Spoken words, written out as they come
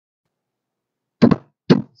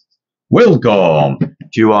Welcome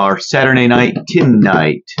to our Saturday night tin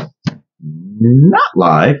night. Not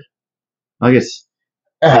live. I guess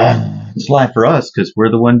it's live for us because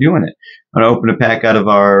we're the one doing it. I'm going to open a pack out of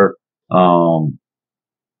our little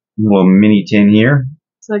mini tin here.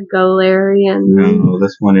 It's a Galarian. No,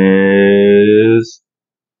 this one is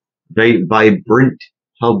Vibrant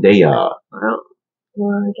Paldea. Wow.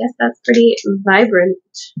 Well, I guess that's pretty vibrant.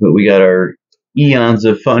 But we got our eons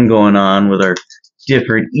of fun going on with our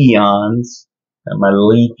different eons. Got my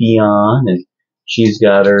leafeon, and she's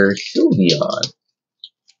got her Sylveon.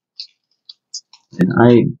 And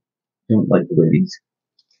I don't like the way these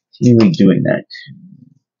seem to be doing that.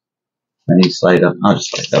 I need to slide up. I'll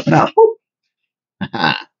just slide up and out.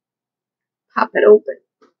 Pop it open.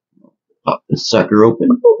 Pop this sucker open.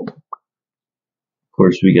 Of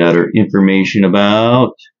course, we got our information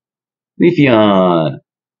about leafeon,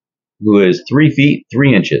 who is 3 feet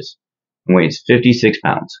 3 inches and weighs 56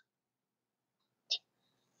 pounds.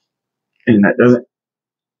 And that does it.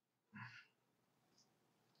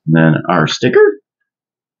 And then our sticker.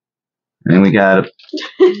 And then we got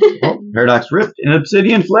Paradox Rift and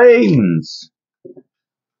Obsidian Flames.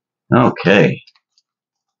 Okay.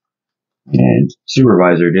 And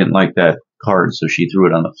Supervisor didn't like that card, so she threw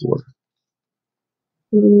it on the floor.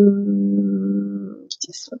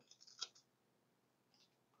 This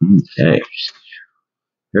one. Okay.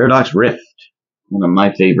 Paradox Rift. One of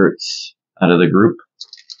my favorites out of the group.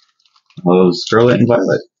 Oh, Scarlet and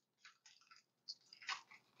Violet.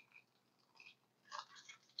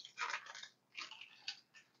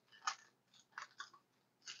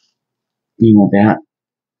 You want that?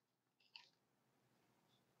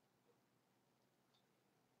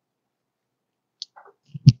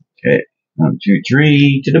 Okay. 1, 2,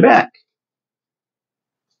 3 to the back.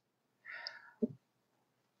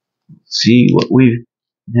 Let's see what we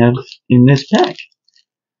have in this pack.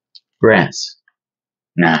 Grass.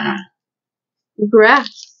 Nah.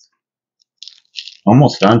 Grass.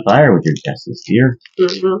 Almost on fire with your guesses here.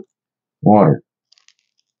 Water.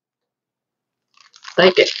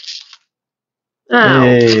 Psychic. Oh.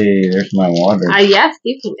 Hey, there's my water. Yes,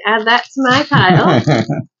 you can add that to my pile.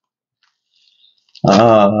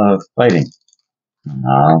 Fighting.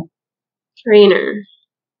 Trainer.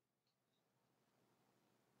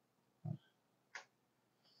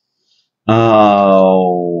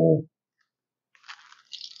 Oh.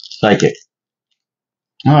 Psychic.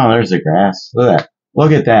 Oh, there's the grass. Look at that.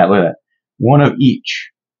 Look at that. Look at that. One of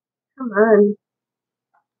each. Come on.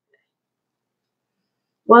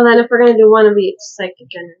 Well, then if we're going to do one of each,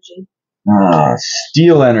 Psychic Energy.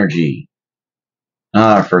 Steel Energy.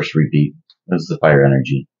 First repeat. This is the Fire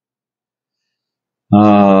Energy.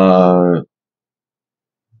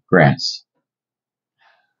 Grass.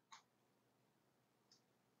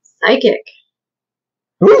 Psychic.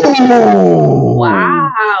 Ooh!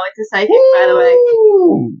 Wow, it's a Psychic, by the way.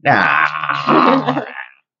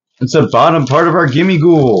 It's the bottom part of our gimme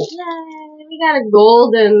ghoul. Yay, we got a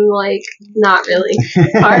gold and, like, not really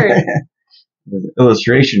card.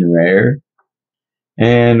 Illustration rare.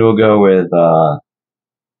 And we'll go with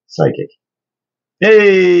Psychic.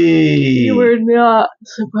 Hey! You were not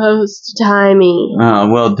supposed to tie me.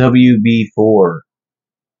 Well, WB4.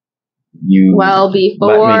 You well,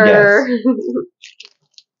 before. Let me guess.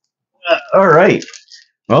 All right.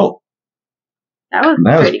 Well, that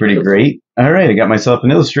was pretty cool. Great. All right, I got myself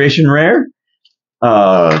an illustration rare.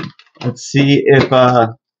 Let's see if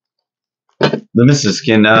the missus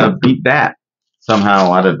can beat that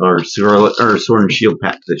somehow out of her Sword and Shield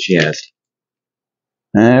pack that she has.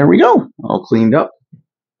 There we go. All cleaned up.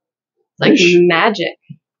 Like magic.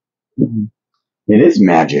 It is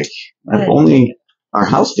magic. If only our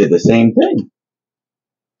house did the same thing.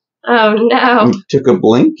 Oh no. We took a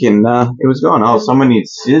blink and it was gone. Oh, someone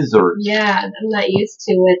needs scissors. Yeah, I'm not used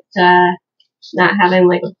to it not having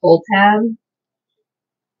like a full tab.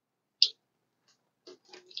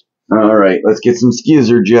 Alright, let's get some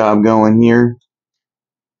skizzer job going here.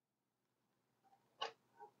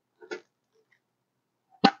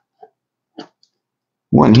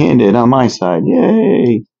 One-handed on my side.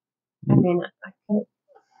 Yay! I mean, I could have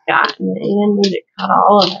gotten it. You didn't need to cut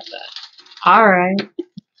all of it, but alright.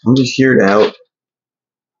 I'm just here to help.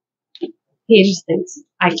 He just thinks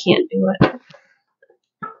I can't do it.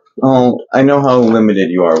 Oh, I know how limited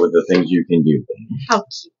you are with the things you can do. How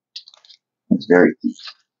cute. It's very cute.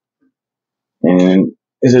 And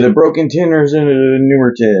is it a broken tin or is it a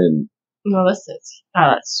newer tin? No, this is. Oh,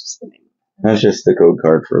 that's just the name. That's just the code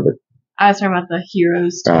card for it. I was talking about the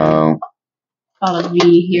Heroes tin. Oh. Called a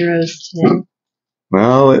V Heroes tin.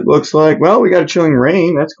 Well, it looks like, we got a Chilling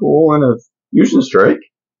Rain. That's cool. And a Fusion Strike.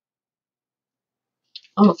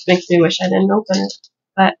 Almost makes me wish I didn't open it,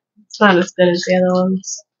 but it's not as good as the other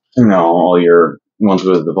ones. No, all your ones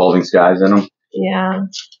with evolving skies in them. Yeah.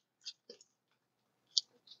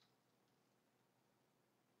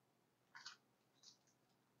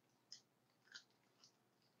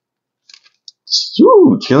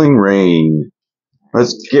 Ooh, Killing Rain.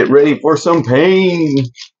 Let's get ready for some pain.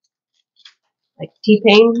 Like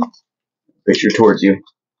T-Pain. Picture towards you.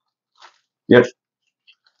 Yep.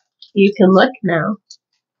 You can look now.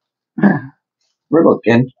 We're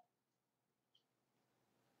looking.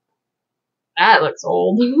 That looks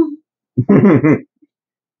old. Yeah,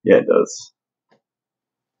 it does.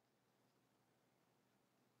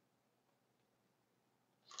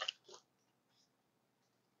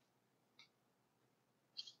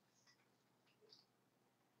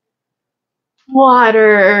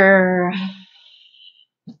 Water.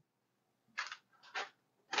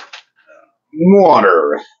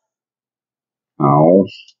 Water. Oh.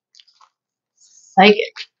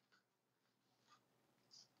 Psychic.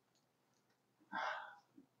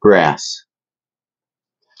 Grass.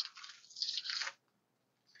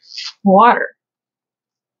 Water.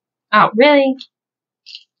 Oh, really?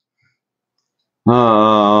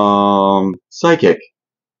 Psychic.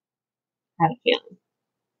 Had a feeling.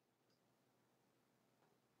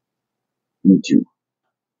 Me too.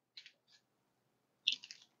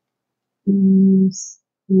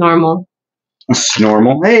 Normal. It's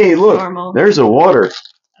normal. Hey, look. Normal. There's a water.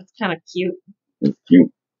 That's kind of cute. It's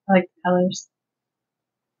cute. I like the colors.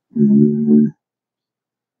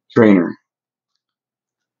 Trainer.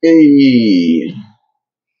 Hey.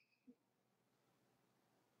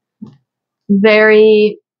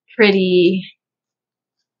 Very pretty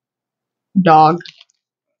dog.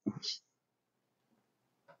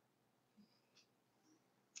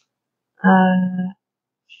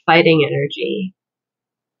 Fighting energy.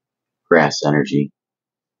 Grass energy.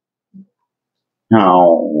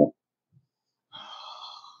 Oh.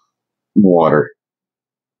 Water.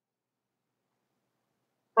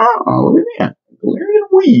 Oh, look at that. Galarian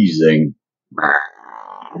wheezing.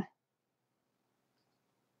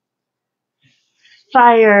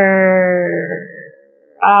 Fire.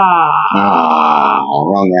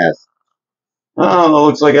 Wrong S. Oh,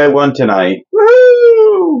 looks like I won tonight.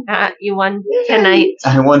 Woo! You won tonight.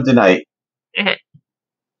 I won tonight.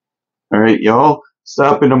 All right, y'all.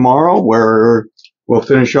 Stop in tomorrow where we'll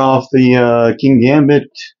finish off the King Gambit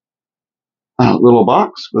little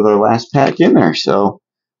box with our last pack in there. So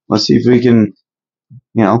let's see if we can,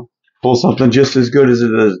 pull something just as good as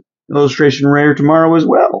an illustration rare tomorrow as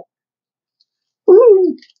well.